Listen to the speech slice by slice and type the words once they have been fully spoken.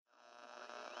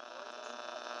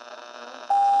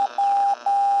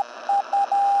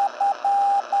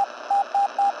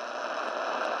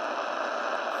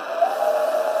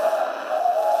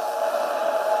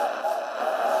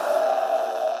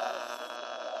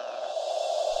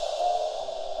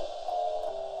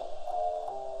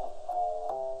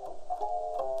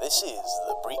This is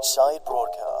the Breachside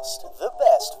Broadcast, the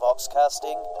best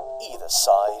voxcasting either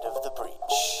side of the breach.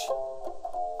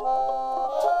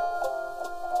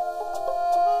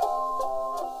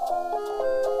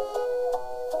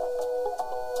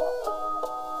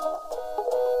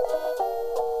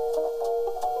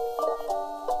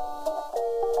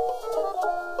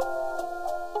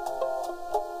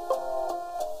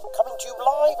 Coming to you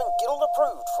live and Guild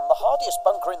approved from the hardiest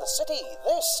bunker in the city,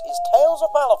 this is Tales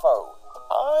of Malifaux.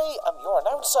 I am your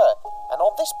announcer, and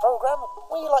on this programme,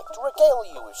 we like to regale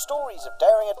you with stories of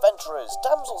daring adventurers,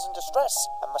 damsels in distress,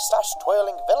 and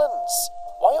moustache-twirling villains.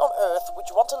 Why on earth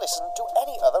would you want to listen to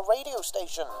any other radio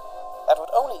station? That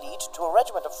would only lead to a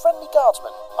regiment of friendly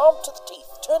guardsmen, armed to the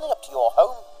teeth, turning up to your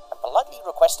home and politely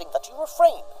requesting that you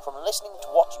refrain from listening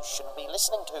to what you shouldn't be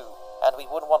listening to. And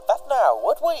we wouldn't want that now,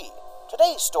 would we?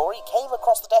 Today's story came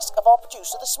across the desk of our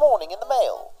producer this morning in the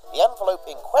mail. The envelope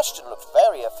in question looked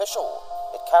very official.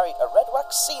 It carried a red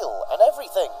wax seal and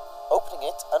everything. Opening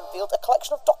it unveiled a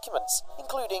collection of documents,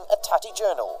 including a tatty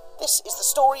journal. This is the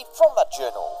story from that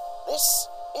journal. This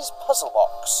is Puzzle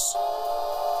Box.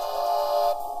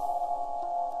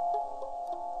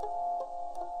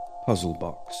 Puzzle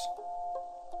Box.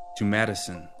 To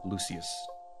Madison, Lucius,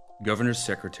 Governor's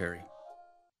Secretary.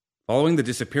 Following the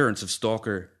disappearance of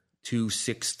Stalker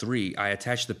 263, I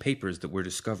attached the papers that were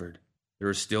discovered. There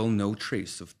is still no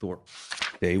trace of Thorpe.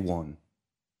 Day 1.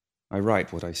 I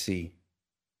write what I see.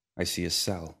 I see a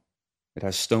cell. It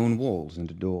has stone walls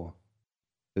and a door.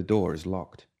 The door is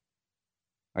locked.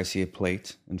 I see a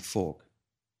plate and fork.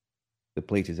 The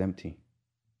plate is empty.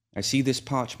 I see this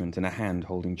parchment and a hand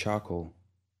holding charcoal.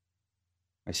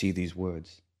 I see these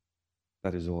words.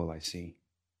 That is all I see.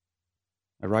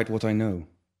 I write what I know.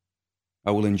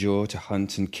 I will endure to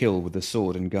hunt and kill with the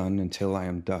sword and gun until I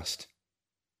am dust.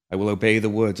 I will obey the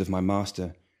words of my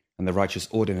master and the righteous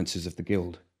ordinances of the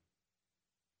guild.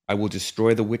 I will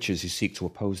destroy the witches who seek to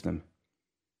oppose them.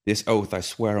 This oath I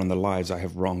swear on the lives I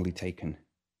have wrongly taken.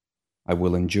 I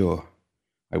will endure.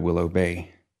 I will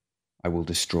obey. I will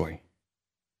destroy.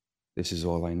 This is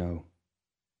all I know.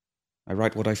 I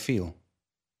write what I feel.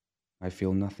 I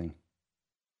feel nothing.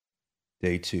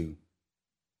 Day 2.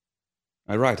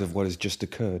 I write of what has just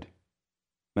occurred.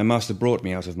 My master brought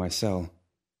me out of my cell.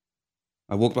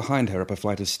 I walked behind her up a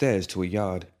flight of stairs to a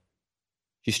yard.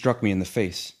 She struck me in the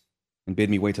face and bid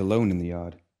me wait alone in the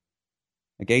yard.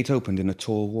 A gate opened in a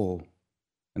tall wall,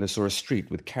 and I saw a street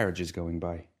with carriages going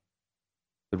by.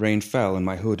 The rain fell and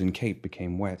my hood and cape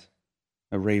became wet.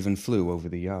 A raven flew over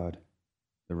the yard.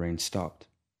 The rain stopped.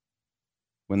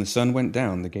 When the sun went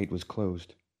down, the gate was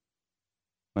closed.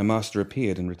 My master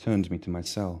appeared and returned me to my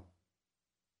cell.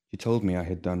 She told me I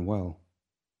had done well.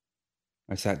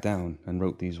 I sat down and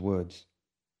wrote these words.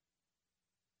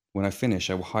 When I finish,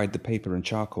 I will hide the paper and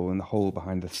charcoal in the hole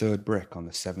behind the third brick on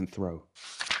the 7th row.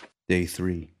 Day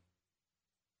 3.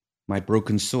 My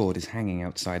broken sword is hanging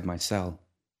outside my cell.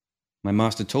 My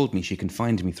master told me she can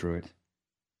find me through it.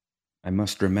 I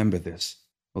must remember this,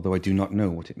 although I do not know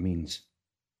what it means.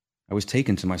 I was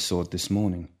taken to my sword this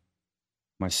morning.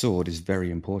 My sword is very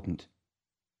important.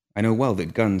 I know well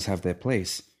that guns have their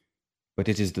place, but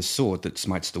it is the sword that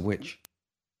smites the witch.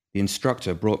 The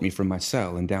instructor brought me from my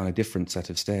cell and down a different set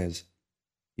of stairs.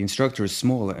 The instructor is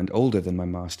smaller and older than my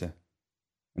master,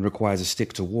 and requires a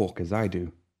stick to walk as I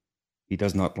do. He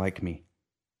does not like me,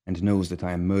 and knows that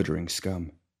I am murdering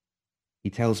scum. He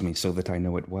tells me so that I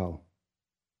know it well.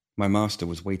 My master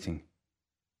was waiting.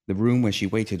 The room where she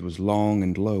waited was long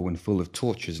and low and full of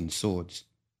torches and swords.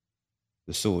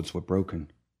 The swords were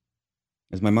broken.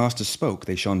 As my master spoke,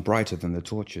 they shone brighter than the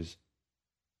torches.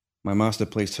 My master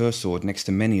placed her sword next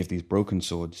to many of these broken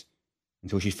swords,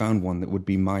 until she found one that would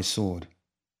be my sword.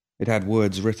 It had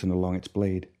words written along its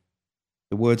blade.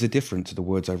 The words are different to the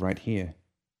words I write here,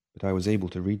 but I was able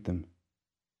to read them.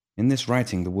 In this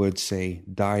writing, the words say,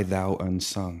 "Die thou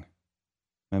unsung."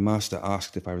 My master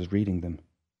asked if I was reading them.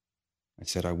 I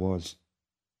said I was.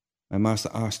 My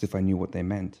master asked if I knew what they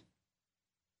meant.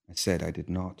 I said I did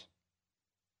not.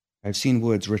 I have seen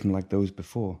words written like those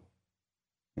before.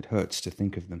 It hurts to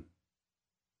think of them.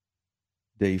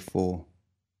 Day 4.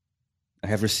 I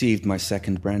have received my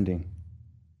second branding.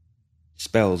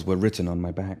 Spells were written on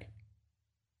my back.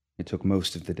 It took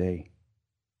most of the day.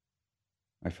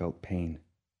 I felt pain.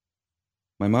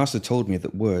 My master told me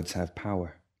that words have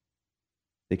power.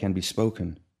 They can be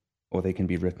spoken, or they can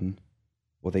be written,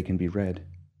 or they can be read.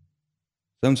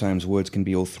 Sometimes words can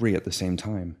be all three at the same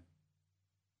time.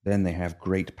 Then they have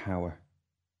great power.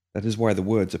 That is why the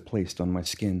words are placed on my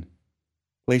skin.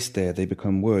 Placed there, they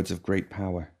become words of great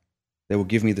power. They will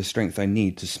give me the strength I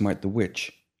need to smite the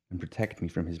witch and protect me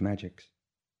from his magics.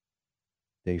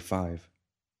 Day 5.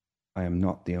 I am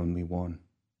not the only one.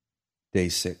 Day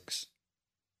 6.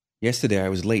 Yesterday I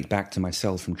was late back to my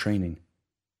cell from training.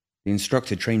 The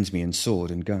instructor trains me in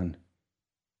sword and gun.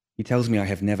 He tells me I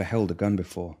have never held a gun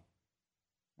before.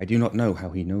 I do not know how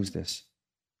he knows this.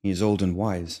 He is old and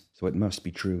wise, so it must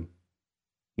be true.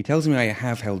 He tells me I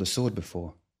have held a sword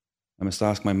before. I must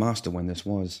ask my master when this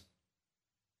was.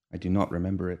 I do not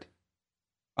remember it.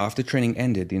 After training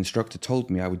ended, the instructor told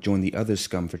me I would join the other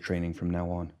scum for training from now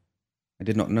on. I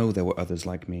did not know there were others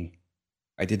like me.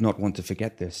 I did not want to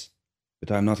forget this,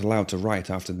 but I am not allowed to write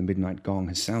after the midnight gong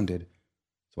has sounded,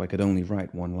 so I could only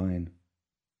write one line.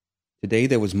 Today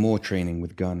there was more training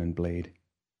with gun and blade.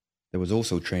 There was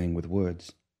also training with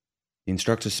words. The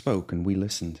instructor spoke and we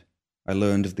listened. I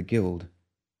learned of the guild,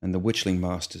 and the witchling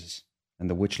masters, and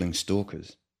the witchling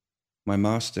stalkers. My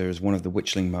master is one of the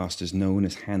witchling masters known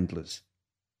as handlers.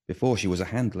 Before she was a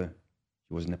handler,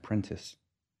 she was an apprentice.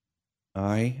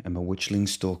 I am a witchling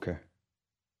stalker.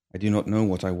 I do not know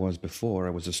what I was before I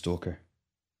was a stalker.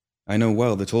 I know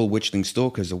well that all witchling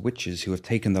stalkers are witches who have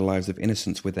taken the lives of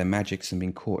innocents with their magics and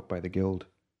been caught by the guild.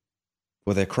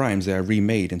 For their crimes they are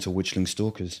remade into witchling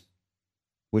stalkers.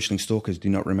 Witchling stalkers do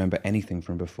not remember anything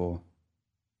from before.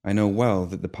 I know well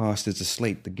that the past is a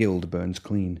slate the guild burns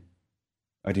clean.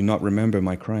 I do not remember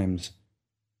my crimes,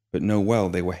 but know well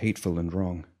they were hateful and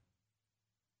wrong.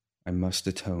 I must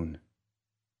atone.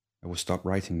 I will stop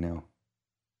writing now.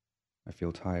 I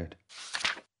feel tired.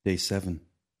 Day 7.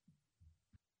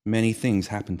 Many things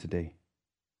happened today.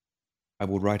 I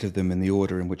will write of them in the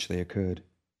order in which they occurred,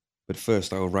 but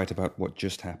first I will write about what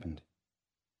just happened.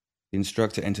 The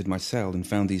instructor entered my cell and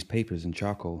found these papers in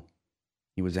charcoal.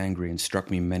 He was angry and struck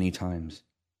me many times.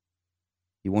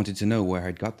 He wanted to know where I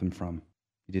had got them from.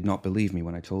 He did not believe me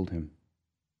when I told him.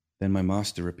 Then my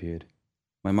master appeared.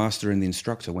 My master and the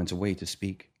instructor went away to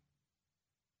speak.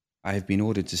 I have been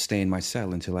ordered to stay in my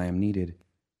cell until I am needed,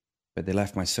 but they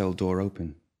left my cell door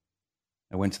open.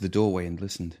 I went to the doorway and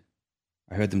listened.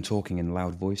 I heard them talking in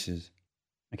loud voices.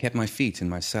 I kept my feet in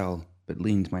my cell, but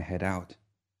leaned my head out.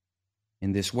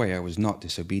 In this way I was not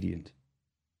disobedient.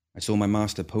 I saw my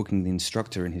master poking the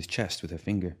instructor in his chest with her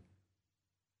finger.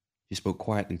 She spoke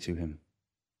quietly to him.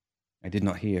 I did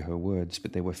not hear her words,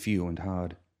 but they were few and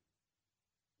hard.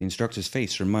 The instructor's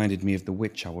face reminded me of the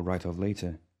witch I will write of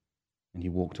later, and he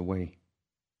walked away.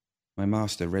 My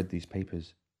master read these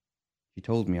papers. She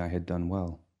told me I had done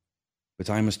well, but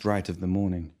I must write of the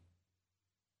morning.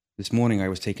 This morning I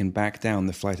was taken back down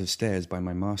the flight of stairs by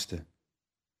my master.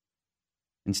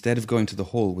 Instead of going to the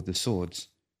hall with the swords,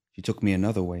 she took me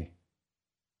another way.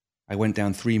 I went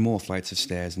down 3 more flights of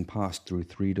stairs and passed through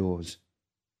 3 doors.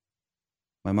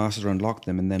 My master unlocked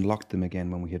them and then locked them again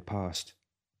when we had passed.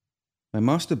 My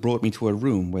master brought me to a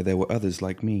room where there were others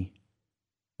like me.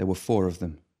 There were 4 of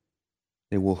them.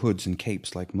 They wore hoods and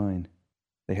capes like mine.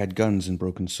 They had guns and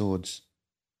broken swords.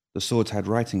 The swords had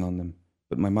writing on them,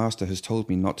 but my master has told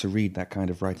me not to read that kind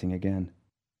of writing again.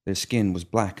 Their skin was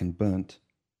black and burnt.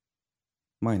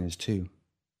 Mine is too.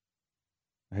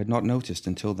 I had not noticed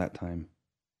until that time.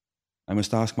 I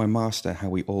must ask my master how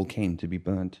we all came to be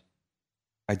burnt.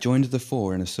 I joined the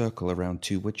 4 in a circle around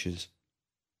 2 witches.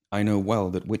 I know well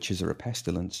that witches are a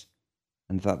pestilence,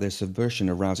 and that their subversion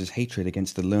arouses hatred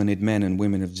against the learned men and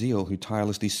women of zeal who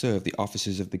tirelessly serve the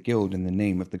offices of the guild in the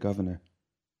name of the governor.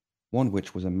 One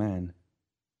witch was a man.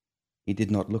 He did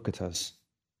not look at us.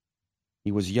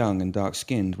 He was young and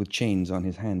dark-skinned, with chains on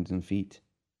his hands and feet.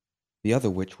 The other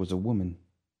witch was a woman.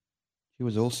 She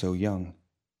was also young,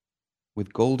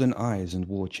 with golden eyes and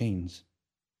wore chains.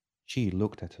 She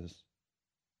looked at us.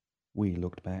 We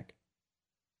looked back.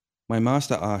 My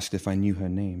master asked if I knew her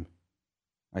name.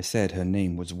 I said her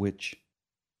name was Witch.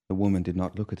 The woman did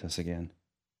not look at us again.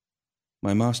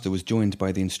 My master was joined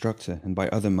by the instructor and by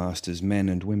other masters, men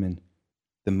and women.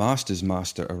 The master's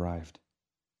master arrived.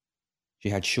 She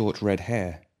had short red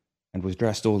hair and was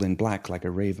dressed all in black like a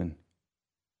raven.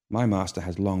 My master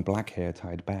has long black hair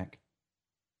tied back.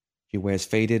 She wears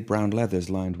faded brown leathers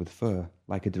lined with fur,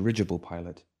 like a dirigible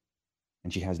pilot,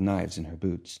 and she has knives in her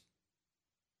boots.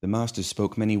 The master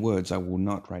spoke many words I will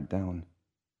not write down.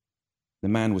 The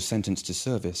man was sentenced to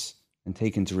service and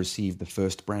taken to receive the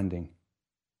first branding.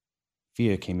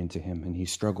 Fear came into him, and he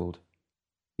struggled.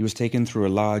 He was taken through a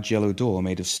large yellow door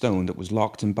made of stone that was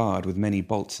locked and barred with many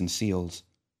bolts and seals.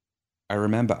 I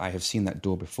remember I have seen that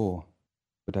door before,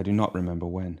 but I do not remember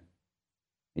when.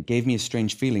 It gave me a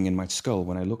strange feeling in my skull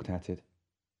when I looked at it,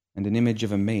 and an image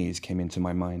of a maze came into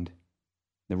my mind.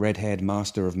 The red-haired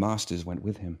master of masters went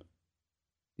with him.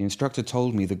 The instructor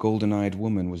told me the golden-eyed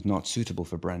woman was not suitable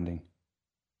for branding.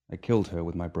 I killed her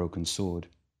with my broken sword.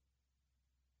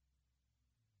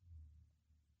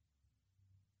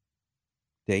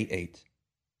 Day 8.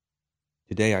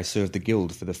 Today I served the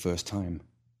guild for the first time.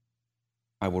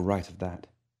 I will write of that.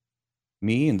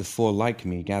 Me and the 4 like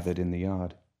me gathered in the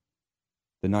yard.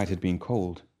 The night had been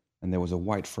cold, and there was a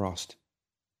white frost.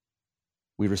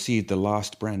 We received the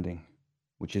last branding,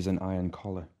 which is an iron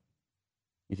collar.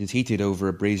 It is heated over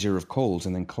a brazier of coals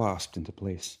and then clasped into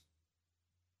place.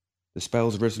 The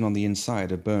spells written on the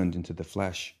inside are burned into the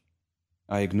flesh.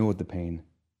 I ignored the pain,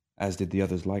 as did the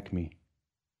others like me.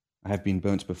 I have been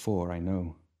burnt before, I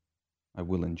know. I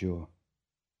will endure.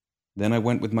 Then I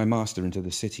went with my master into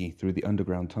the city through the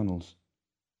underground tunnels.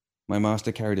 My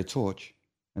master carried a torch,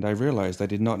 and I realized I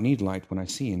did not need light when I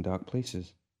see in dark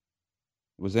places.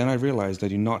 It was then I realized I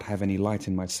do not have any light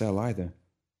in my cell either,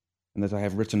 and that I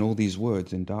have written all these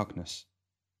words in darkness.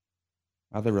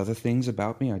 Are there other things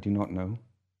about me I do not know?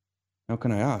 How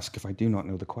can I ask if I do not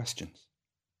know the questions?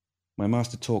 My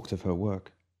master talked of her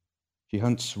work. She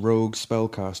hunts rogues,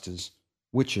 spellcasters,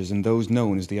 witches, and those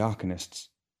known as the Arcanists.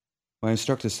 My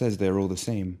instructor says they are all the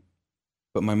same,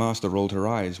 but my master rolled her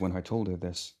eyes when I told her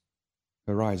this.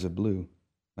 Her eyes are blue,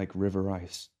 like river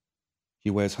ice. She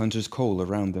wears hunter's coal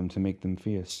around them to make them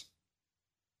fierce.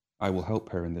 I will help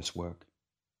her in this work.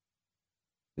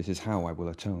 This is how I will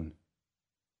atone.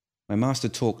 My master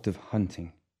talked of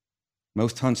hunting.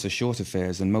 Most hunts are short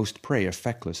affairs, and most prey are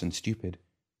feckless and stupid.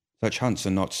 Such hunts are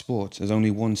not sport, as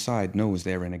only one side knows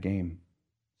they are in a game.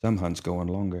 Some hunts go on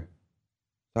longer.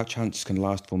 Such hunts can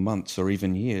last for months or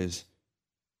even years,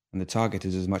 and the target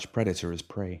is as much predator as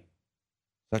prey.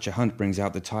 Such a hunt brings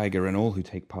out the tiger and all who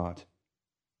take part,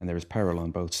 and there is peril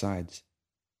on both sides.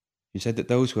 She said that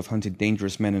those who have hunted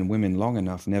dangerous men and women long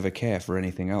enough never care for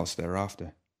anything else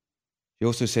thereafter. She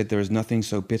also said there is nothing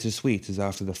so bittersweet as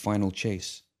after the final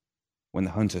chase, when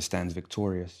the hunter stands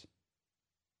victorious.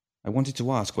 I wanted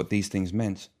to ask what these things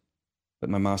meant, but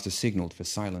my master signaled for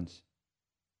silence.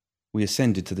 We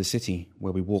ascended to the city,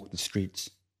 where we walked the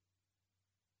streets.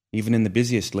 Even in the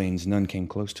busiest lanes, none came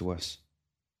close to us.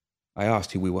 I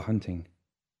asked who we were hunting.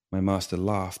 My master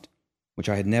laughed, which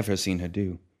I had never seen her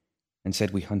do, and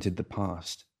said we hunted the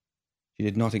past. She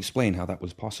did not explain how that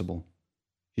was possible.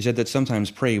 She said that sometimes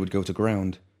prey would go to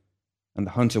ground, and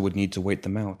the hunter would need to wait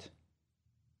them out.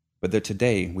 But that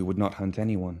today we would not hunt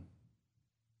anyone.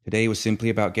 Today was simply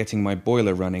about getting my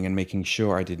boiler running and making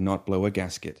sure I did not blow a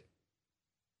gasket.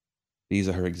 These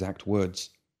are her exact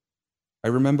words. I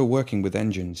remember working with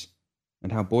engines,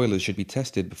 and how boilers should be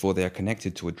tested before they are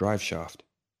connected to a drive shaft.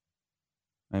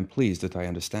 I am pleased that I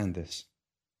understand this.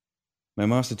 My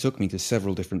master took me to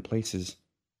several different places,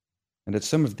 and at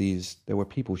some of these there were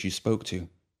people she spoke to,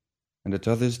 and at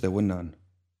others there were none.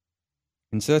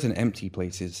 In certain empty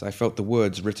places I felt the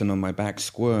words written on my back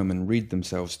squirm and read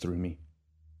themselves through me.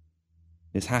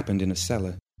 This happened in a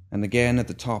cellar, and again at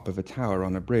the top of a tower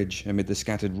on a bridge amid the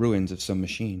scattered ruins of some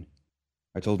machine.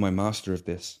 I told my master of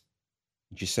this,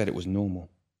 and she said it was normal.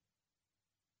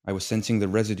 I was sensing the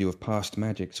residue of past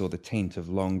magics or the taint of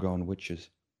long-gone witches.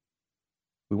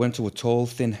 We went to a tall,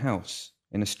 thin house,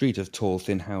 in a street of tall,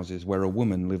 thin houses, where a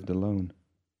woman lived alone.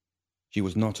 She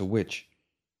was not a witch,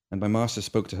 and my master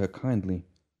spoke to her kindly,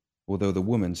 although the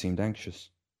woman seemed anxious.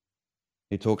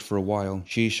 They talked for a while,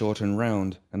 she short and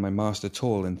round, and my master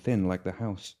tall and thin like the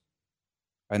house.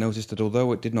 I noticed that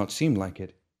although it did not seem like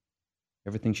it,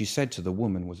 everything she said to the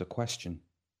woman was a question.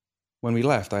 When we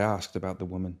left, I asked about the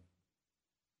woman.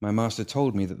 My master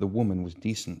told me that the woman was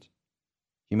decent.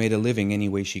 She made a living any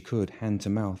way she could, hand to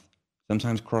mouth,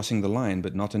 sometimes crossing the line,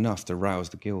 but not enough to rouse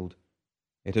the guild.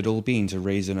 It had all been to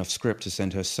raise enough scrip to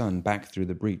send her son back through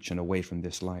the breach and away from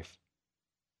this life.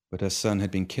 But her son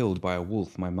had been killed by a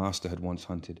wolf my master had once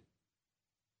hunted.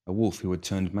 A wolf who had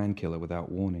turned man-killer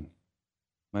without warning.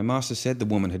 My master said the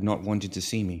woman had not wanted to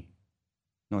see me,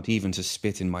 not even to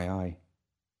spit in my eye.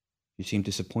 She seemed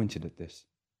disappointed at this.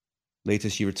 Later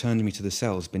she returned me to the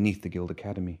cells beneath the guild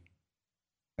academy.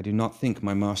 I do not think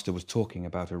my master was talking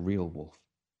about a real wolf.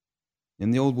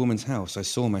 In the old woman's house I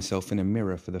saw myself in a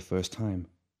mirror for the first time.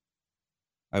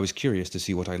 I was curious to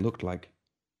see what I looked like.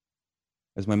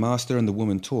 As my master and the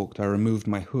woman talked, I removed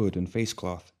my hood and face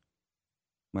cloth.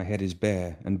 My head is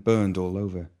bare and burned all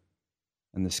over,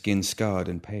 and the skin scarred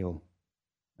and pale.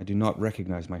 I do not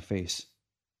recognize my face.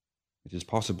 It is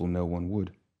possible no one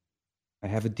would. I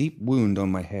have a deep wound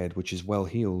on my head which is well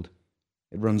healed.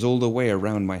 It runs all the way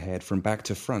around my head from back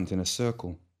to front in a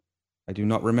circle. I do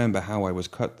not remember how I was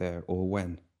cut there or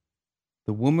when.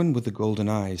 The woman with the golden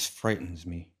eyes frightens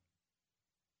me.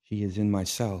 She is in my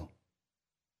cell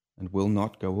and will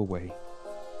not go away.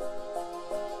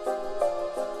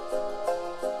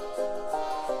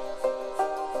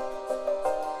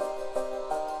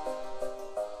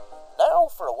 Now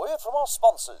for a word from our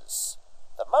sponsors.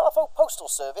 the Malifaux Postal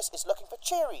Service is looking for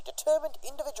cheery, determined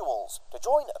individuals to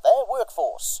join their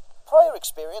workforce. Prior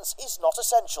experience is not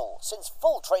essential, since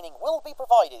full training will be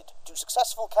provided to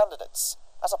successful candidates.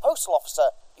 As a postal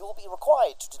officer, you will be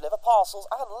required to deliver parcels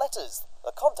and letters, the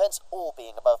contents all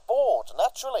being above board,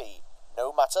 naturally,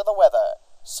 no matter the weather.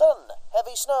 Sun,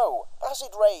 heavy snow,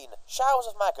 acid rain, showers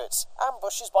of maggots,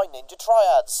 ambushes by ninja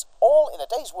triads, all in a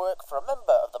day's work for a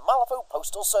member of the Malifaux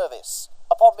Postal Service.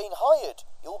 Upon being hired,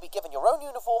 you will be given your own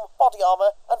uniform, body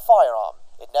armour and firearm.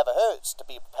 It never hurts to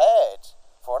be prepared.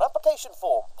 For an application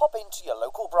form, pop into your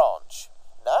local branch.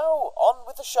 Now, on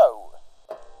with the show.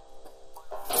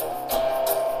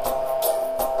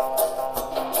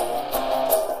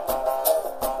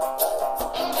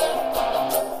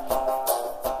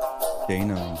 Day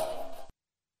 9.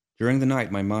 During the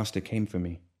night my master came for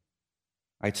me.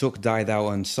 I took Die Thou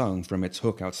Unsung from its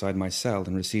hook outside my cell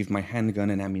and received my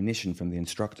handgun and ammunition from the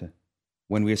instructor.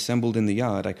 When we assembled in the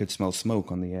yard, I could smell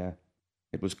smoke on the air.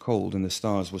 It was cold and the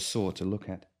stars were sore to look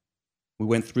at. We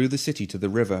went through the city to the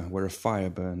river where a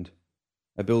fire burned.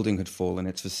 A building had fallen,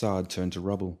 its facade turned to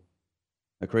rubble.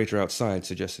 A crater outside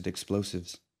suggested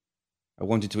explosives. I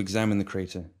wanted to examine the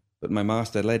crater, but my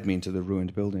master led me into the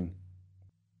ruined building.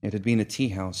 It had been a tea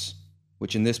house,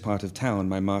 which in this part of town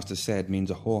my master said means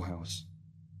a whorehouse.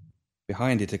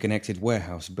 Behind it a connected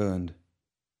warehouse burned.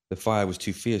 The fire was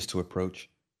too fierce to approach,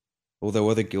 although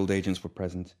other guild agents were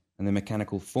present, and their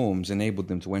mechanical forms enabled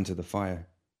them to enter the fire.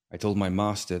 I told my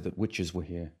master that witches were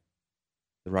here.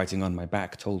 The writing on my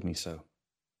back told me so.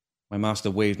 My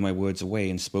master waved my words away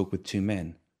and spoke with two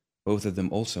men, both of them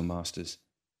also masters.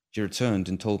 She returned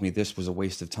and told me this was a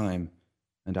waste of time,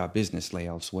 and our business lay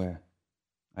elsewhere.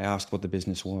 I asked what the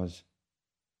business was.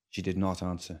 She did not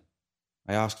answer.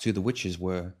 I asked who the witches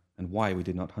were and why we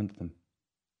did not hunt them.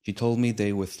 She told me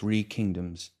they were 3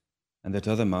 kingdoms, and that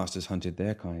other masters hunted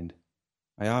their kind.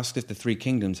 I asked if the 3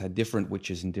 kingdoms had different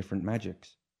witches and different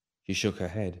magics. She shook her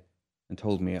head and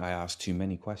told me I asked too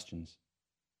many questions.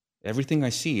 Everything I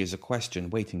see is a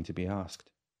question waiting to be asked.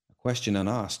 A question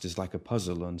unasked is like a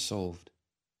puzzle unsolved.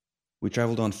 We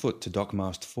travelled on foot to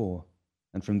Dockmast 4,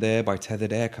 and from there by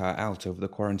tethered aircar out over the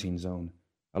quarantine zone,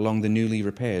 along the newly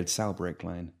repaired Salbreak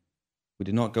line. We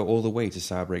did not go all the way to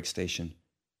Salbreak station,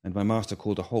 and my master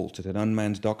called a halt at an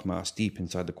unmanned dockmast deep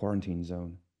inside the quarantine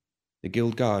zone. The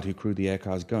guild guard who crewed the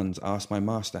aircar's guns asked my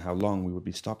master how long we would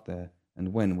be stopped there,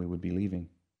 and when we would be leaving.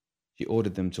 She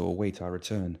ordered them to await our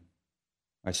return.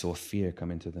 I saw fear come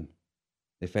into them.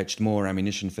 They fetched more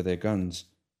ammunition for their guns,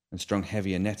 and strung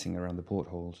heavier netting around the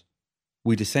portholes.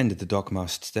 We descended the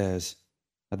dockmast stairs.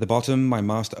 At the bottom, my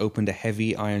master opened a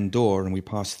heavy iron door and we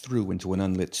passed through into an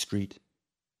unlit street.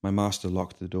 My master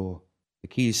locked the door. The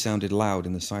keys sounded loud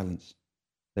in the silence.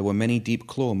 There were many deep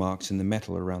claw marks in the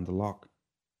metal around the lock.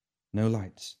 No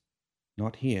lights.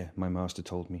 Not here, my master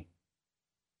told me.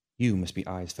 You must be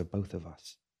eyes for both of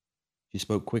us. She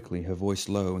spoke quickly, her voice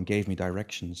low, and gave me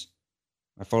directions.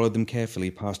 I followed them carefully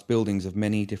past buildings of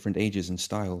many different ages and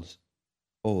styles.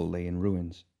 All lay in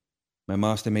ruins. My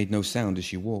master made no sound as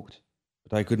she walked,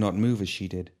 but I could not move as she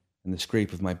did, and the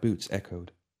scrape of my boots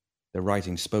echoed. The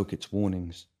writing spoke its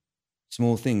warnings.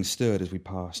 Small things stirred as we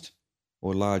passed,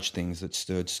 or large things that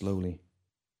stirred slowly.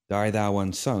 Die Thou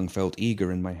Unsung felt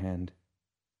eager in my hand.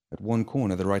 At one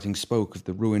corner the writing spoke of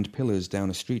the ruined pillars down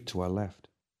a street to our left.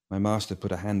 My master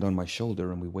put a hand on my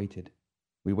shoulder and we waited.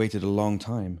 We waited a long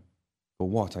time. For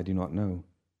what, I do not know.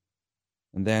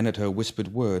 And then at her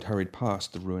whispered word hurried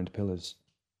past the ruined pillars.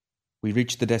 We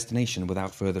reached the destination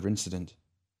without further incident.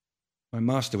 My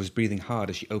master was breathing hard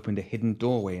as she opened a hidden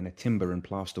doorway in a timber and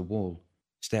plaster wall.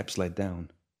 Steps led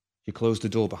down. She closed the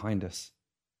door behind us.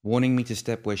 Warning me to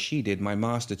step where she did, my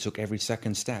master took every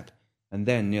second step, and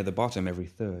then near the bottom every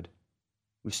third.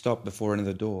 We stopped before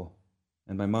another door,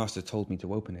 and my master told me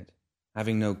to open it.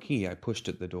 Having no key, I pushed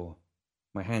at the door.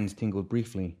 My hands tingled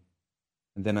briefly,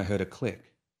 and then I heard a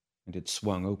click, and it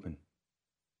swung open.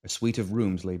 A suite of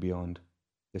rooms lay beyond.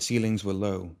 The ceilings were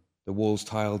low, the walls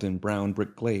tiled in brown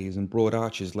brick glaze, and broad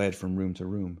arches led from room to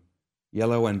room.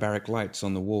 Yellow and barrack lights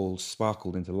on the walls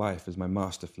sparkled into life as my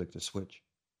master flicked a switch.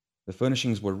 The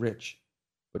furnishings were rich,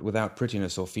 but without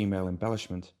prettiness or female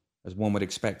embellishment, as one would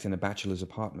expect in a bachelor's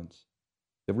apartment.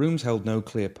 The rooms held no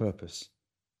clear purpose,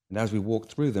 and as we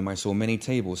walked through them I saw many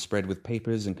tables spread with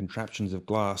papers and contraptions of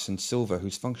glass and silver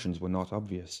whose functions were not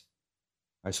obvious.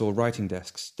 I saw writing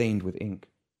desks stained with ink,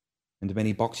 and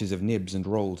many boxes of nibs and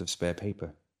rolls of spare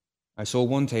paper. I saw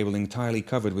one table entirely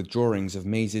covered with drawings of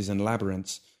mazes and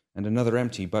labyrinths, and another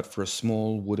empty but for a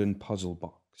small wooden puzzle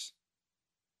box.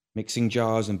 Mixing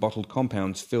jars and bottled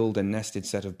compounds filled a nested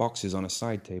set of boxes on a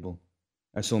side table.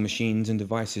 I saw machines and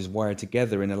devices wired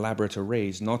together in elaborate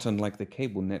arrays not unlike the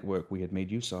cable network we had made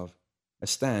use of. A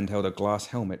stand held a glass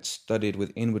helmet studded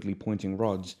with inwardly pointing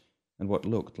rods and what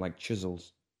looked like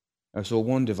chisels. I saw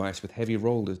one device with heavy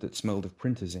rollers that smelled of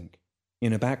printer's ink.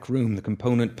 In a back room, the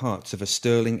component parts of a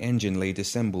Stirling engine lay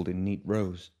disassembled in neat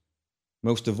rows.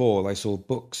 Most of all, I saw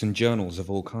books and journals of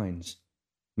all kinds.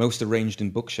 Most arranged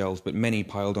in bookshelves, but many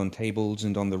piled on tables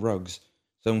and on the rugs,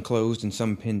 some closed and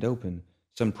some pinned open,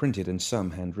 some printed and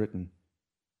some handwritten.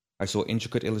 I saw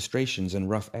intricate illustrations and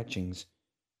rough etchings,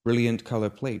 brilliant color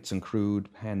plates and crude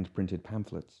hand-printed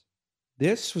pamphlets.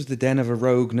 This was the den of a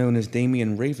rogue known as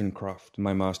Damien Ravencroft,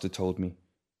 my master told me,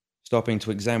 stopping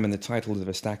to examine the titles of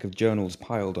a stack of journals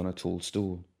piled on a tall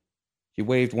stool. She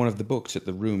waved one of the books at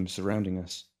the room surrounding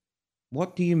us.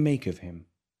 "What do you make of him?"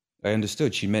 I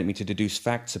understood she meant me to deduce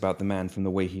facts about the man from the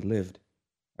way he lived.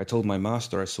 I told my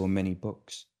master I saw many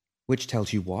books. "Which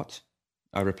tells you what?"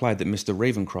 I replied that Mr.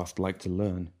 Ravencroft liked to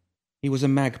learn. He was a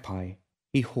magpie.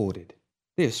 He hoarded.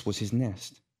 This was his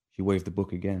nest. She waved the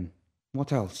book again.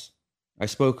 "What else?" I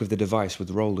spoke of the device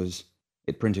with rollers.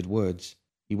 It printed words.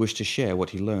 He wished to share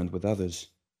what he learned with others.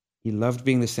 He loved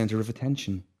being the center of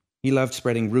attention. He loved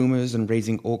spreading rumors and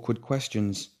raising awkward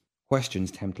questions.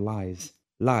 Questions tempt lies.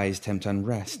 Lies tempt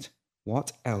unrest.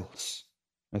 What else?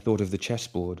 I thought of the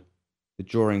chessboard, the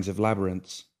drawings of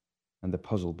labyrinths, and the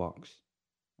puzzle box.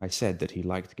 I said that he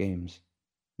liked games.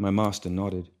 My master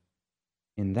nodded.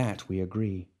 In that we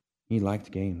agree. He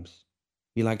liked games.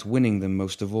 He liked winning them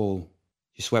most of all.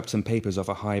 She swept some papers off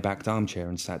a high-backed armchair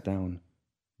and sat down.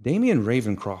 Damien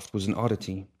Ravencroft was an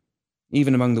oddity,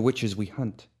 even among the witches we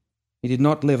hunt. He did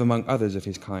not live among others of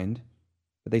his kind,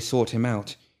 but they sought him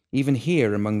out, even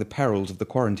here among the perils of the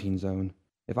quarantine zone.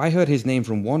 If I heard his name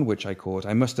from one witch I caught,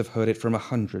 I must have heard it from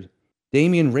 100.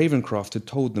 Damien Ravencroft had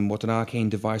told them what an arcane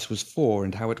device was for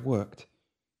and how it worked.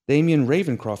 Damien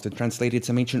Ravencroft had translated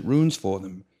some ancient runes for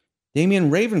them.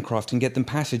 Damien Ravencroft can get them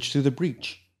passage through the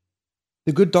breach.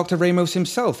 The good Dr. Ramos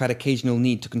himself had occasional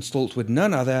need to consult with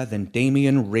none other than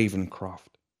Damien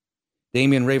Ravencroft.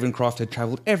 Damien Ravencroft had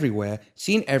travelled everywhere,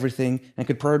 seen everything, and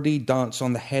could probably dance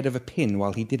on the head of a pin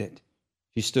while he did it.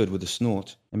 She stood with a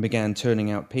snort and began turning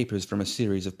out papers from a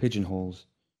series of pigeonholes.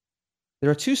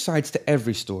 There are two sides to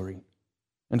every story,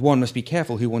 and one must be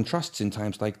careful who one trusts in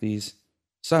times like these.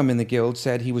 Some in the guild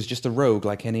said he was just a rogue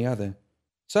like any other.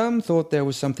 Some thought there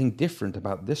was something different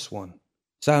about this one.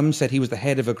 Some said he was the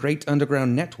head of a great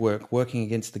underground network working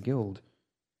against the guild.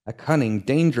 A cunning,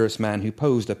 dangerous man who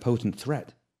posed a potent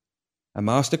threat. A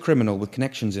master criminal with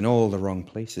connections in all the wrong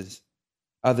places.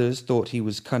 Others thought he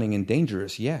was cunning and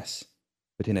dangerous, yes,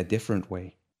 but in a different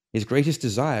way. His greatest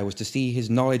desire was to see his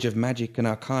knowledge of magic and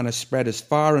arcana spread as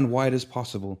far and wide as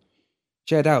possible,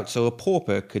 shared out so a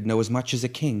pauper could know as much as a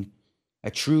king,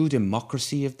 a true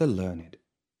democracy of the learned.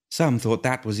 Some thought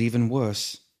that was even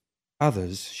worse.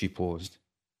 Others, she paused,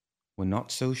 were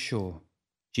not so sure.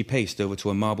 She paced over to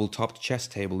a marble-topped chess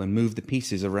table and moved the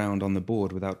pieces around on the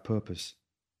board without purpose.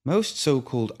 Most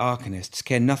so-called arcanists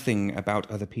care nothing about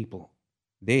other people.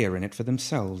 They are in it for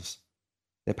themselves.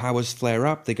 Their powers flare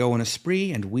up, they go on a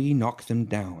spree, and we knock them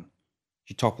down.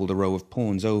 She toppled a row of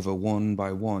pawns over one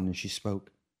by one as she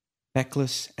spoke.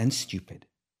 Feckless and stupid.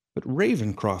 But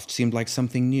Ravencroft seemed like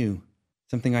something new,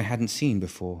 something I hadn't seen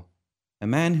before. A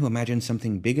man who imagined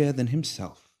something bigger than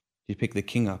himself. She picked the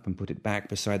king up and put it back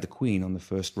beside the queen on the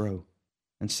first row.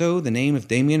 And so the name of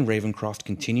Damien Ravencroft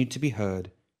continued to be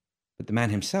heard, but the man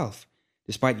himself,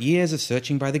 despite years of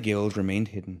searching by the guild, remained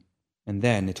hidden. And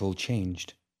then it all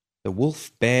changed. The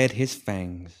wolf bared his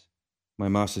fangs. My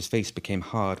master's face became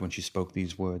hard when she spoke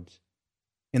these words.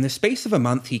 In the space of a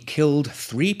month he killed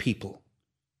 3 people.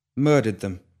 Murdered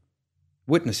them.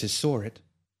 Witnesses saw it.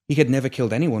 He had never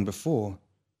killed anyone before.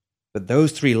 But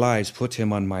those 3 lives put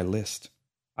him on my list.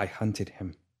 I hunted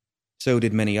him. So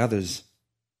did many others,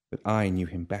 but I knew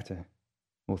him better,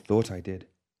 or thought I did.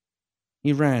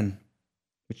 He ran,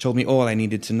 which told me all I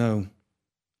needed to know.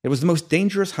 It was the most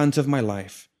dangerous hunt of my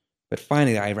life, but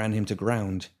finally I ran him to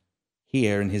ground,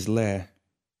 here in his lair.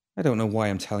 I don't know why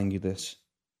I'm telling you this.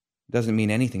 It doesn't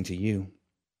mean anything to you.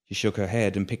 She shook her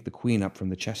head and picked the queen up from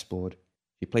the chessboard.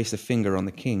 She placed a finger on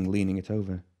the king, leaning it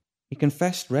over. He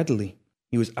confessed readily.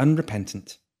 He was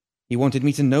unrepentant. He wanted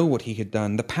me to know what he had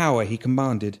done, the power he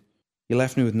commanded. He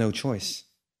left me with no choice,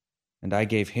 and I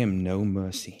gave him no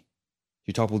mercy.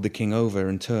 She toppled the king over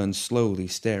and turned slowly,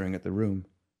 staring at the room.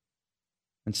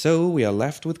 And so we are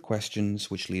left with questions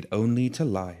which lead only to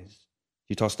lies.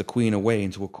 She tossed the queen away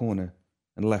into a corner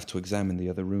and left to examine the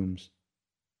other rooms.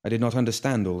 I did not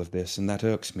understand all of this, and that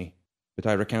irks me, but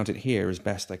I recount it here as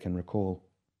best I can recall.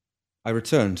 I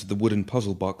returned to the wooden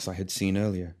puzzle box I had seen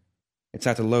earlier. It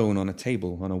sat alone on a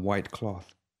table on a white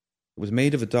cloth. It was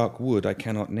made of a dark wood I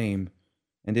cannot name,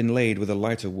 and inlaid with a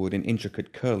lighter wood in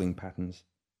intricate curling patterns.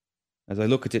 As I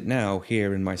look at it now,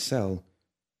 here in my cell,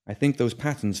 I think those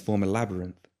patterns form a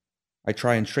labyrinth. I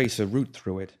try and trace a route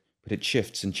through it, but it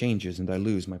shifts and changes, and I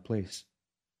lose my place.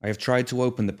 I have tried to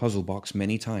open the puzzle box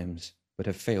many times, but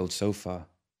have failed so far.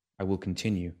 I will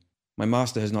continue. My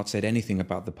master has not said anything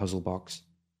about the puzzle box,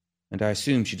 and I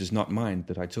assume she does not mind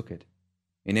that I took it.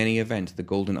 In any event, the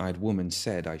golden-eyed woman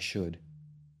said I should.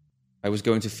 I was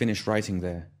going to finish writing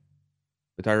there,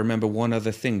 but I remember one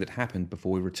other thing that happened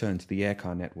before we returned to the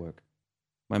aircar network.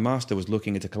 My master was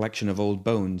looking at a collection of old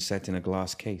bones set in a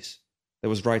glass case. There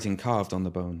was writing carved on the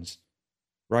bones,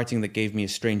 writing that gave me a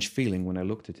strange feeling when I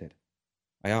looked at it.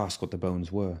 I asked what the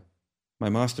bones were. My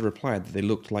master replied that they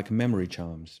looked like memory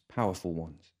charms, powerful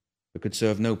ones, but could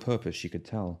serve no purpose, she could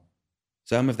tell.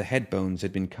 Some of the head bones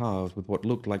had been carved with what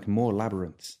looked like more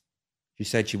labyrinths. She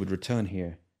said she would return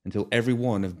here until every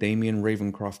one of Damien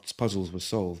Ravencroft's puzzles was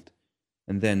solved,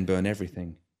 and then burn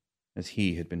everything, as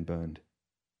he had been burned.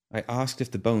 I asked if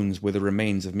the bones were the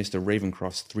remains of Mr.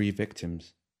 Ravencroft's 3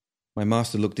 victims. My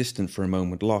master looked distant for a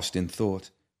moment, lost in thought,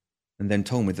 and then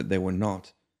told me that they were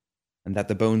not, and that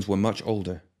the bones were much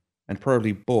older, and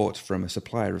probably bought from a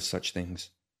supplier of such things.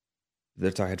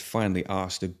 That I had finally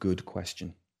asked a good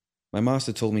question. My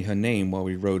master told me her name while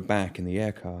we rode back in the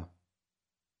air car.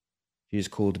 She is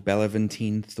called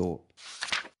Bellaventine Thorpe.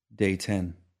 Day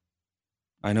 10.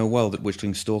 I know well that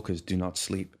witchling stalkers do not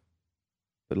sleep,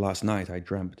 but last night I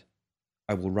dreamt.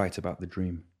 I will write about the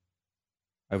dream.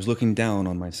 I was looking down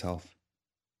on myself,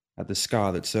 at the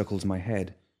scar that circles my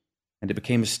head, and it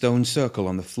became a stone circle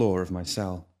on the floor of my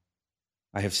cell.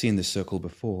 I have seen this circle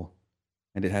before,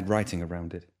 and it had writing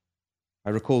around it. I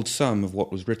recalled some of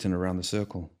what was written around the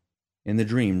circle. In the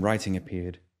dream, writing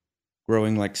appeared,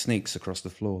 growing like snakes across the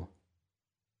floor.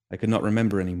 I could not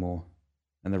remember any more,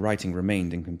 and the writing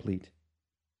remained incomplete.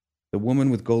 The woman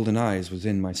with golden eyes was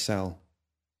in my cell.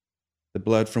 The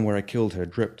blood from where I killed her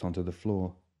dripped onto the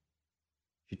floor.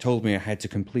 She told me I had to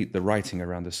complete the writing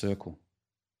around the circle.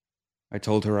 I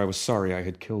told her I was sorry I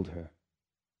had killed her.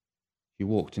 She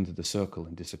walked into the circle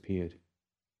and disappeared.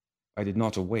 I did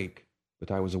not awake,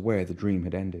 but I was aware the dream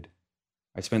had ended.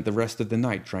 I spent the rest of the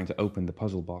night trying to open the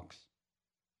puzzle box.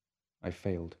 I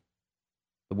failed.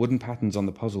 The wooden patterns on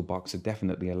the puzzle box are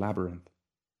definitely a labyrinth,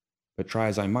 but try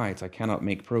as I might, I cannot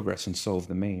make progress and solve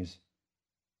the maze.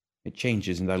 It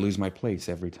changes and I lose my place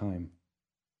every time.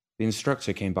 The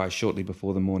instructor came by shortly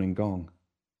before the morning gong.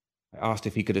 I asked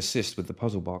if he could assist with the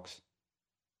puzzle box.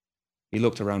 He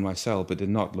looked around my cell but did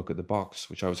not look at the box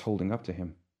which I was holding up to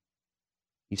him.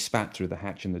 He spat through the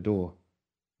hatch in the door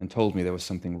and told me there was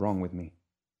something wrong with me.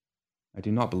 I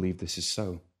do not believe this is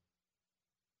so.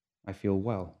 I feel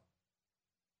well.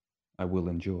 I will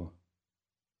endure.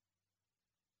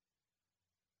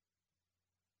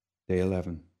 Day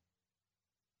 11.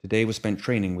 Today was spent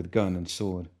training with gun and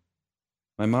sword.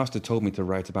 My master told me to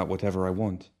write about whatever I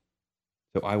want,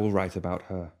 so I will write about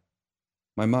her.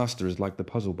 My master is like the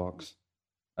puzzle box.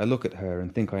 I look at her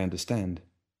and think I understand,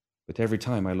 but every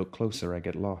time I look closer I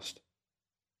get lost.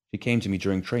 She came to me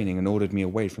during training and ordered me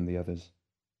away from the others.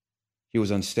 She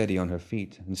was unsteady on her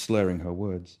feet and slurring her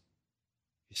words.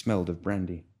 She smelled of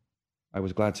brandy. I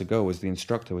was glad to go as the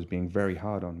instructor was being very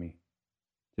hard on me.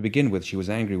 To begin with, she was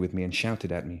angry with me and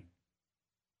shouted at me.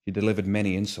 She delivered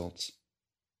many insults.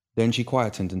 Then she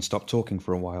quietened and stopped talking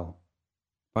for a while.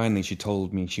 Finally, she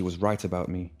told me she was right about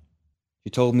me. She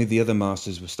told me the other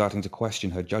masters were starting to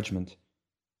question her judgment,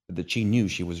 but that she knew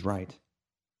she was right.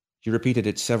 She repeated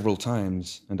it several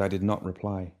times, and I did not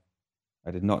reply.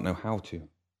 I did not know how to.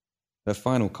 Her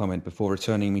final comment before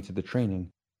returning me to the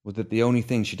training was that the only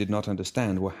thing she did not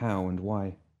understand were how and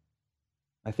why.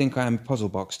 I think I am a puzzle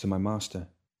box to my master.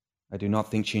 I do not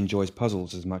think she enjoys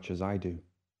puzzles as much as I do.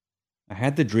 I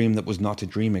had the dream that was not a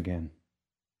dream again.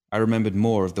 I remembered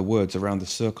more of the words around the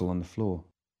circle on the floor.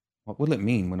 What will it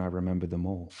mean when I remember them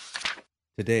all?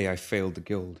 Today I failed the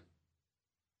guild,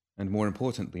 and more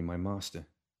importantly, my master.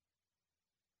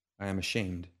 I am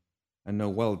ashamed, and know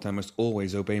well that I must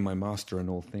always obey my master in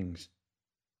all things.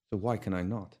 So why can I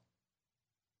not?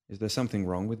 Is there something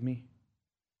wrong with me?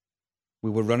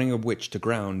 We were running a witch to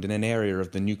ground in an area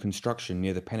of the new construction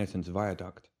near the Penitent's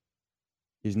Viaduct.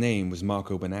 His name was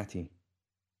Marco Bonatti.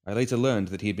 I later learned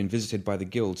that he had been visited by the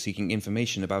guild seeking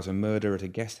information about a murder at a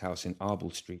guest house in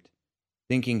Arble Street.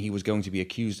 Thinking he was going to be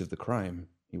accused of the crime,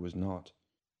 he was not.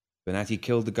 Bonatti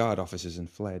killed the guard officers and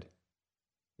fled.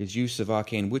 His use of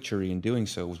arcane witchery in doing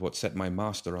so was what set my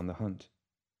master on the hunt.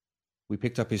 We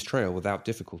picked up his trail without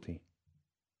difficulty.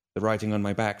 The writing on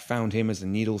my back found him as a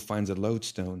needle finds a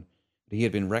lodestone. but he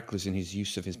had been reckless in his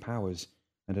use of his powers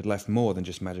and had left more than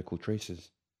just magical traces.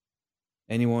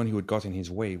 Anyone who had got in his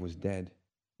way was dead.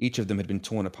 Each of them had been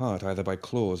torn apart either by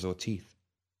claws or teeth.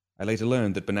 I later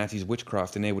learned that Bonatti's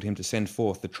witchcraft enabled him to send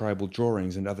forth the tribal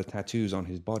drawings and other tattoos on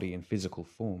his body in physical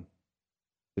form.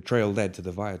 The trail led to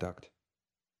the viaduct.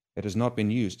 It has not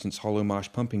been used since Hollow Marsh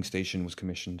Pumping Station was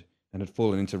commissioned and had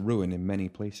fallen into ruin in many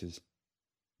places.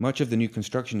 Much of the new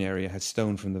construction area had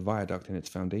stone from the viaduct in its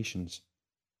foundations.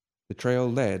 The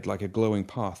trail led like a glowing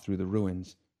path through the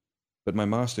ruins, but my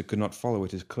master could not follow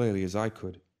it as clearly as I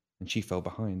could, and she fell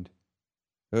behind.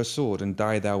 Her sword and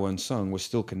Die Thou Unsung were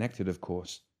still connected, of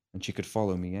course, and she could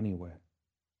follow me anywhere.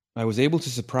 I was able to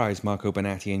surprise Marco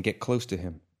Bonatti and get close to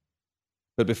him,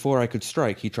 but before I could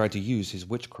strike, he tried to use his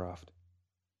witchcraft.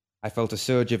 I felt a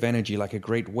surge of energy like a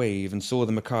great wave and saw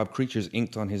the macabre creatures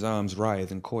inked on his arms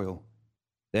writhe and coil.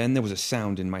 Then there was a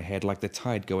sound in my head like the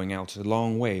tide going out a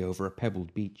long way over a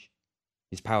pebbled beach.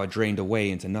 His power drained away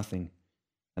into nothing,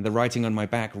 and the writing on my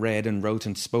back read and wrote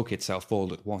and spoke itself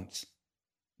all at once.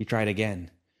 He tried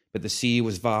again, but the sea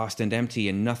was vast and empty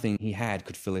and nothing he had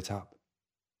could fill it up.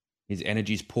 His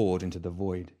energies poured into the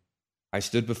void. I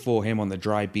stood before him on the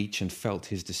dry beach and felt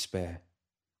his despair.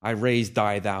 I raised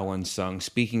Die Thou Unsung,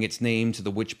 speaking its name to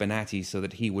the witch Bonatti so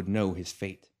that he would know his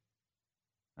fate.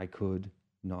 I could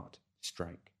not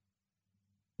strike.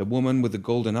 The woman with the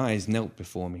golden eyes knelt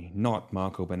before me, not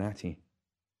Marco Bonatti.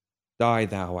 Die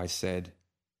thou, I said.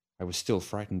 I was still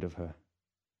frightened of her.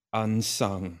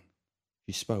 Unsung.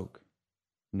 She spoke.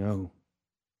 No,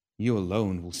 you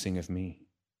alone will sing of me.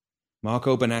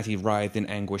 Marco Bonatti writhed in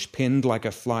anguish, pinned like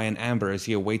a fly in amber as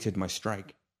he awaited my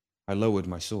strike. I lowered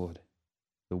my sword.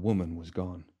 The woman was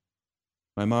gone.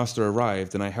 My master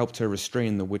arrived, and I helped her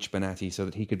restrain the witch Bonatti so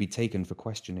that he could be taken for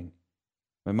questioning.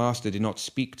 My master did not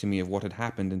speak to me of what had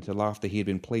happened until after he had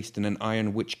been placed in an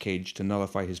iron witch cage to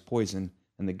nullify his poison,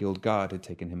 and the guild guard had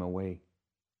taken him away.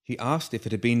 He asked if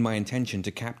it had been my intention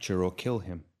to capture or kill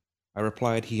him. I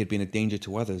replied he had been a danger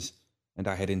to others, and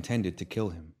I had intended to kill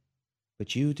him.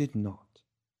 But you did not.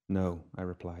 No, I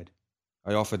replied.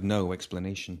 I offered no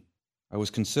explanation. I was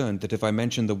concerned that if I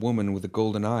mentioned the woman with the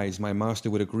golden eyes, my master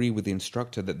would agree with the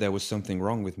instructor that there was something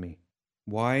wrong with me.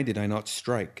 Why did I not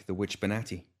strike the witch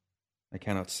Bonatti? I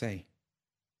cannot say.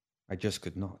 I just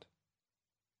could not.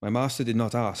 My master did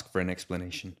not ask for an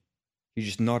explanation. She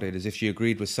just nodded as if she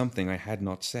agreed with something I had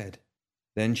not said.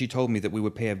 Then she told me that we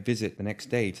would pay a visit the next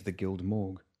day to the guild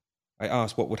morgue. I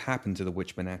asked what would happen to the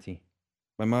witch Bonatti.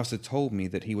 My master told me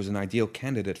that he was an ideal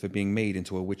candidate for being made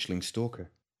into a witchling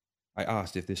stalker. I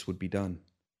asked if this would be done.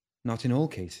 Not in all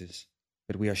cases,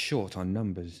 but we are short on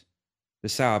numbers. The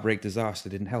Sour Break disaster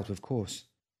didn't help, of course.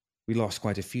 We lost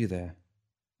quite a few there.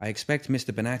 I expect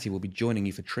Mr. Bonatti will be joining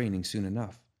you for training soon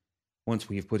enough, once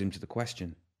we have put him to the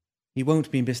question. He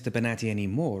won't be Mr. Bonatti any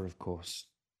more, of course.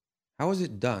 How is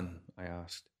it done? I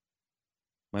asked.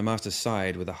 My master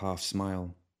sighed with a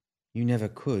half-smile. You never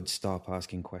could stop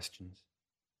asking questions.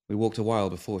 We walked a while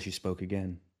before she spoke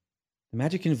again. The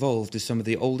magic involved is some of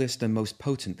the oldest and most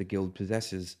potent the guild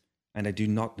possesses, and I do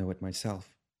not know it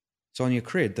myself. Sonia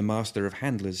Crid, the master of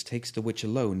handlers, takes the witch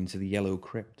alone into the Yellow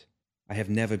Crypt. I have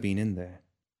never been in there.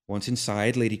 Once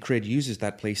inside, Lady Crid uses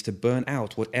that place to burn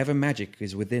out whatever magic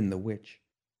is within the witch.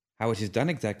 How it is done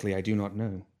exactly, I do not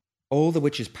know. All the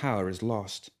witch's power is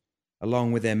lost,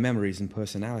 along with their memories and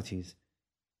personalities,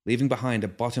 leaving behind a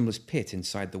bottomless pit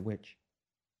inside the witch.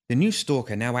 The new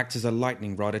stalker now acts as a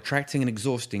lightning rod, attracting and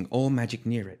exhausting all magic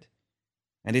near it,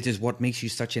 and it is what makes you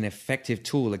such an effective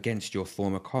tool against your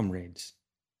former comrades,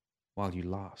 while you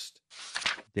last.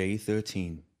 Day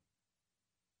 13.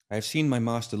 I have seen my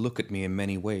master look at me in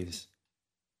many ways.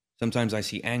 Sometimes I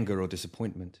see anger or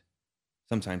disappointment,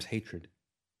 sometimes hatred.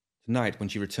 Tonight, when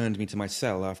she returned me to my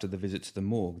cell after the visit to the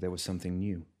morgue, there was something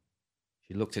new.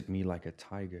 She looked at me like a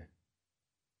tiger.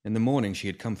 In the morning, she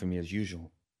had come for me as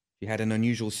usual. She had an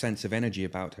unusual sense of energy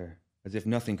about her, as if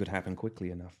nothing could happen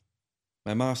quickly enough.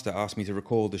 My master asked me to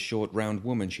recall the short, round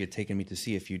woman she had taken me to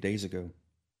see a few days ago.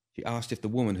 She asked if the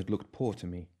woman had looked poor to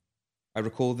me. I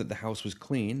recalled that the house was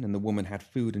clean, and the woman had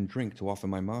food and drink to offer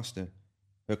my master.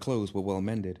 Her clothes were well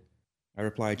mended. I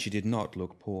replied she did not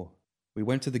look poor. We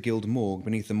went to the guild morgue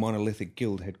beneath the monolithic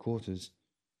guild headquarters.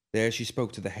 There she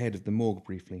spoke to the head of the morgue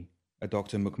briefly, a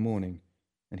Dr. McMorning,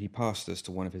 and he passed us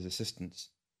to one of his assistants.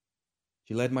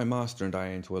 She led my master and I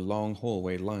into a long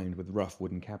hallway lined with rough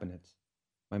wooden cabinets.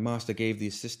 My master gave the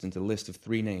assistant a list of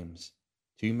 3 names,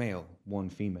 2 male, 1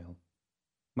 female.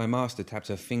 My master tapped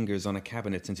her fingers on a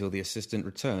cabinet until the assistant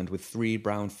returned with 3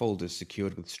 brown folders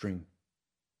secured with string.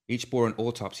 Each bore an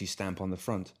autopsy stamp on the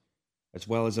front, as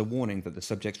well as a warning that the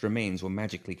subject's remains were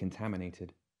magically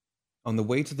contaminated. On the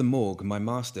way to the morgue, my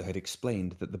master had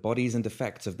explained that the bodies and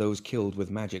effects of those killed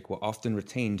with magic were often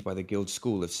retained by the guild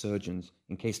school of surgeons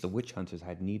in case the witch hunters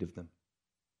had need of them.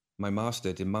 My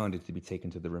master demanded to be taken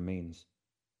to the remains.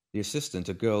 The assistant,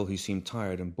 a girl who seemed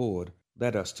tired and bored,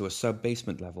 led us to a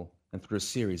sub-basement level and through a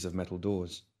series of metal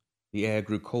doors. The air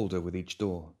grew colder with each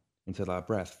door, until our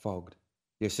breath fogged.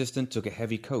 The assistant took a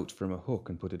heavy coat from a hook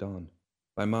and put it on.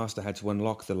 My master had to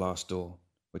unlock the last door,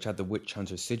 which had the witch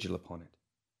hunter's sigil upon it.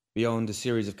 Beyond, a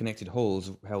series of connected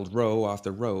halls held row after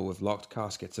row of locked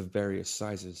caskets of various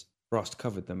sizes. Frost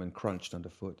covered them and crunched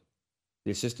underfoot.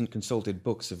 The assistant consulted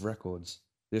books of records.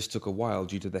 This took a while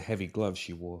due to the heavy gloves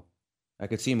she wore. I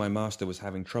could see my master was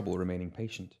having trouble remaining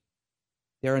patient.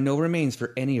 "There are no remains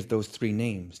for any of those 3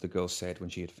 names," the girl said when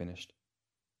she had finished.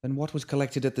 "Then what was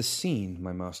collected at the scene?"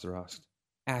 my master asked.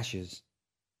 "Ashes.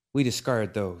 We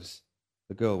discarded those."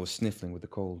 The girl was sniffling with the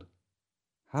cold.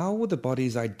 "How were the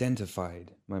bodies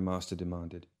identified?" my master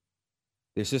demanded.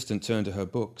 The assistant turned to her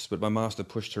books, but my master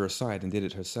pushed her aside and did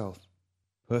it herself.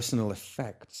 "Personal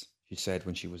effects," she said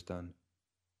when she was done.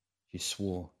 She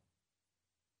swore.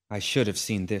 I should have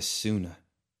seen this sooner.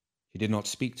 She did not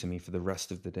speak to me for the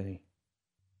rest of the day.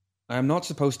 I am not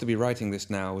supposed to be writing this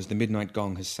now as the midnight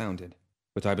gong has sounded,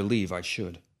 but I believe I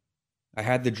should. I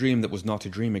had the dream that was not a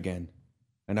dream again,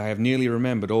 and I have nearly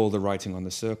remembered all the writing on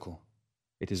the circle.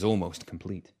 It is almost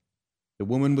complete. The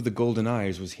woman with the golden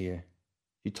eyes was here.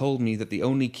 She told me that the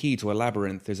only key to a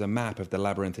labyrinth is a map of the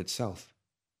labyrinth itself.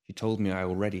 She told me I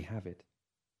already have it.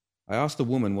 I asked the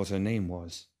woman what her name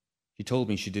was. She told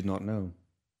me she did not know.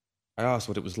 I asked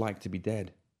what it was like to be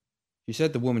dead. She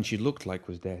said the woman she looked like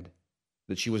was dead,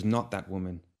 that she was not that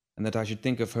woman, and that I should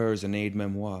think of her as an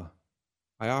aide-memoire.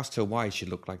 I asked her why she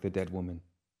looked like the dead woman.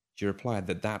 She replied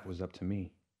that that was up to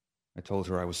me. I told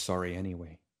her I was sorry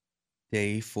anyway.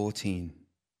 Day 14.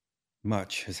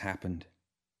 Much has happened.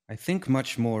 I think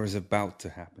much more is about to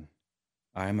happen.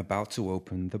 I am about to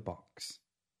open the box.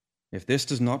 If this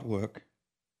does not work,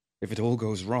 if it all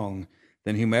goes wrong,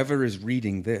 then whomever is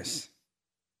reading this,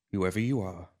 whoever you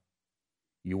are,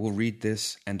 you will read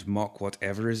this and mock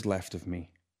whatever is left of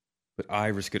me. But I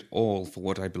risk it all for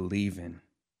what I believe in.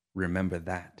 Remember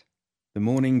that. The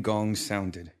morning gong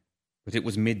sounded, but it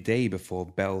was midday before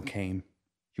Belle came.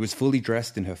 She was fully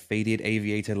dressed in her faded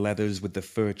aviator leathers with the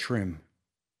fur trim,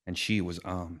 and she was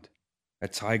armed. A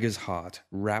tiger's heart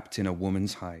wrapped in a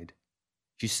woman's hide.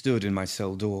 She stood in my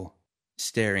cell door,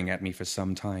 staring at me for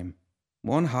some time.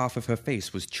 One half of her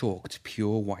face was chalked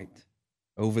pure white.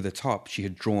 Over the top she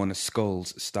had drawn a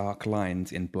skull's stark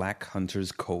lines in black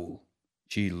hunter's coal.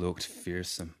 She looked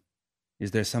fearsome.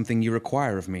 "Is there something you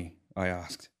require of me?" I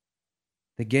asked.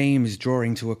 "The game is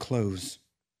drawing to a close.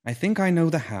 I think I know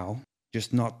the how,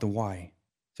 just not the why.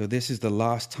 So this is the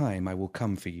last time I will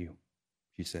come for you,"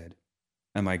 she said.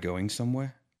 "Am I going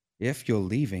somewhere? If you're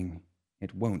leaving,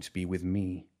 it won't be with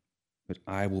me, but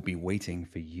I will be waiting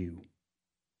for you."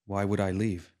 "Why would I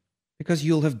leave?" "Because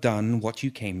you'll have done what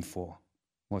you came for,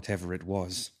 whatever it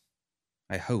was.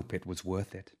 I hope it was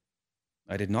worth it.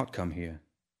 I did not come here.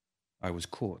 I was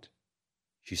caught."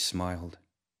 She smiled.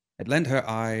 It lent her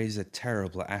eyes a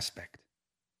terrible aspect.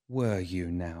 "Were you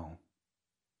now?"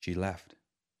 She left.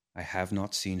 I have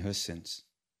not seen her since.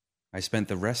 I spent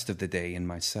the rest of the day in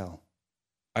my cell.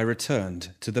 I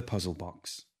returned to the puzzle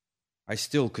box. I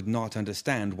still could not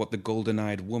understand what the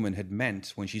golden-eyed woman had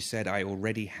meant when she said I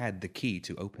already had the key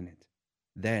to open it.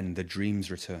 Then the dreams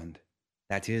returned.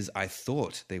 That is, I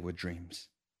thought they were dreams.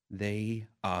 They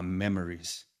are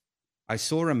memories. I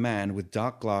saw a man with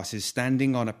dark glasses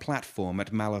standing on a platform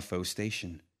at Malifaux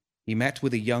Station. He met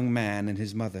with a young man and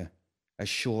his mother, a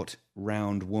short,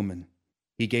 round woman.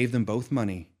 He gave them both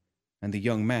money, and the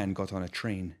young man got on a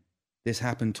train. This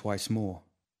happened twice more,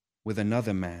 with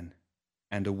another man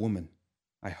and a woman.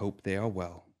 I hope they are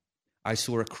well. I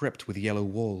saw a crypt with yellow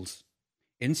walls.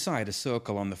 Inside a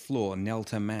circle on the floor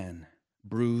knelt a man,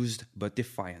 bruised but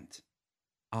defiant.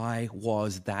 I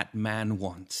was that man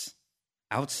once.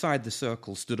 Outside the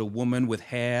circle stood a woman with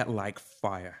hair like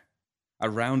fire.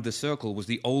 Around the circle was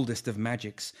the oldest of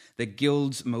magics, the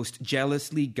guild's most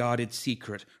jealously guarded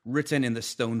secret, written in the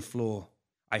stone floor.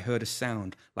 I heard a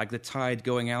sound like the tide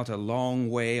going out a long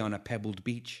way on a pebbled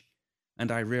beach,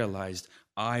 and I realized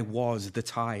I was the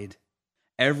tide.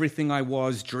 Everything I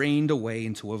was drained away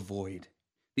into a void.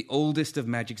 The oldest of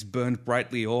magics burned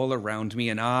brightly all around me,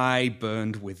 and I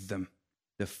burned with them.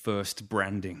 The first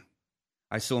branding.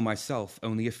 I saw myself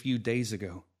only a few days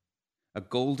ago. A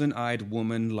golden-eyed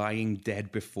woman lying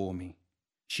dead before me.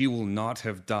 She will not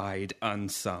have died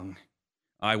unsung.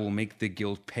 I will make the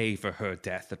guild pay for her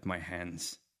death at my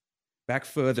hands. Back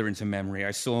further into memory,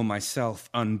 I saw myself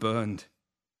unburned.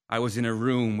 I was in a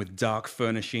room with dark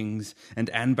furnishings, and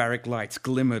anbaric lights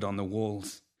glimmered on the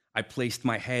walls. I placed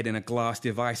my head in a glass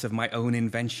device of my own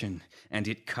invention, and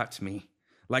it cut me,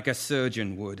 like a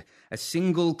surgeon would, a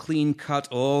single clean cut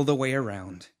all the way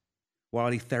around.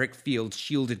 While etheric fields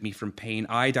shielded me from pain,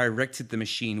 I directed the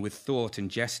machine with thought and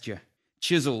gesture.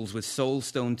 Chisels with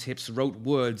soulstone tips wrote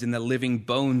words in the living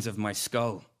bones of my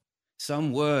skull.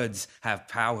 Some words have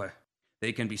power.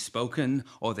 They can be spoken,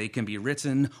 or they can be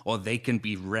written, or they can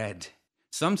be read.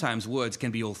 Sometimes words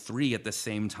can be all three at the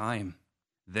same time.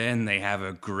 Then they have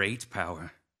a great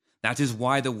power. That is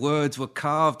why the words were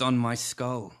carved on my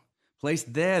skull.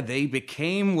 Placed there, they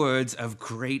became words of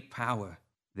great power.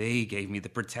 They gave me the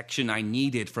protection I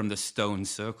needed from the stone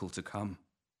circle to come.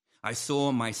 I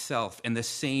saw myself in the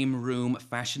same room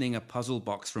fashioning a puzzle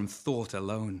box from thought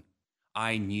alone.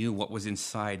 I knew what was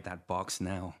inside that box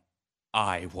now.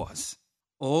 I was.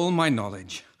 All my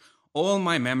knowledge, all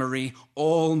my memory,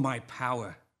 all my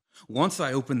power. Once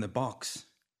I open the box,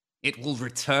 it will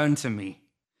return to me.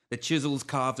 The chisels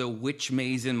carved a witch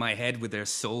maze in my head with their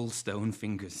soul stone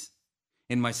fingers.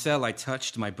 In my cell, I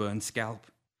touched my burned scalp.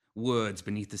 Words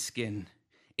beneath the skin.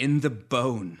 In the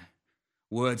bone.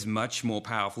 Words much more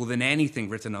powerful than anything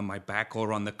written on my back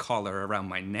or on the collar around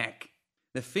my neck.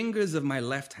 The fingers of my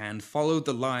left hand followed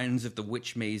the lines of the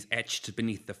witch maze etched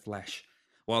beneath the flesh,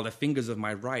 while the fingers of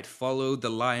my right followed the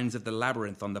lines of the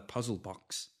labyrinth on the puzzle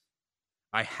box.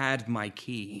 I had my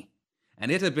key,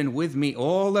 and it had been with me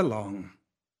all along.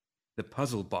 The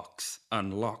puzzle box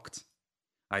unlocked.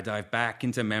 I dived back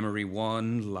into memory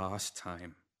one last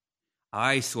time.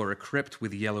 I saw a crypt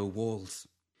with yellow walls.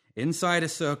 Inside a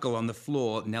circle on the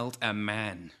floor knelt a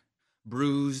man,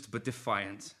 bruised but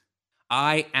defiant.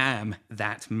 I am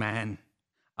that man.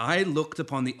 I looked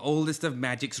upon the oldest of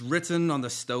magics written on the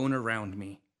stone around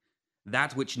me,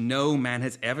 that which no man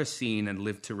has ever seen and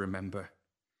lived to remember.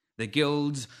 The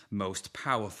guild's most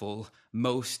powerful,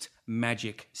 most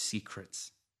magic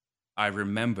secrets. I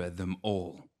remember them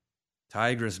all.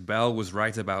 Tigress Bell was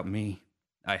right about me.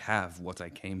 I have what I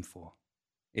came for.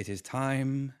 It is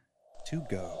time to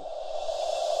go.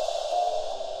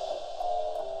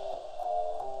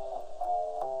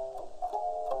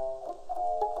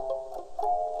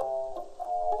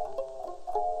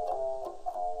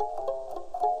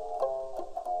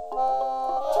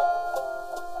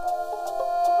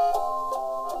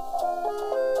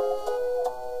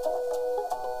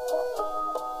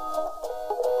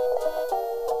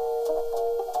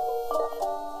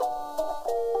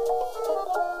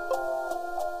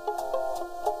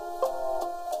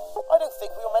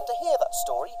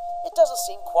 Story, it doesn't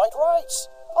seem quite right.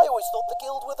 I always thought the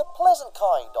guild were the pleasant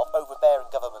kind of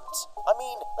overbearing government. I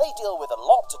mean, they deal with a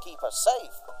lot to keep us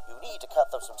safe. You need to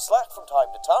cut them some slack from time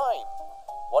to time.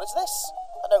 What is this?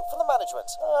 A note from the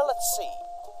management. Let's see.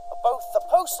 Both the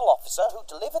postal officer who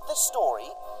delivered this story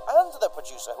and the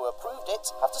producer who approved it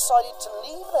have decided to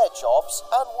leave their jobs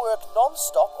and work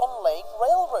non-stop on laying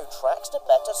railroad tracks to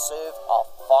better serve our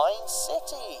fine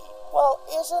city. Well,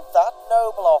 isn't that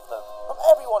noble of them? From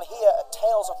everyone here at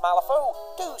Tales of Malifaux,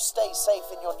 do stay safe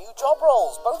in your new job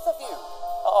roles, both of you.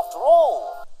 After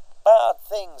all, bad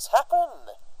things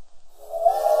happen.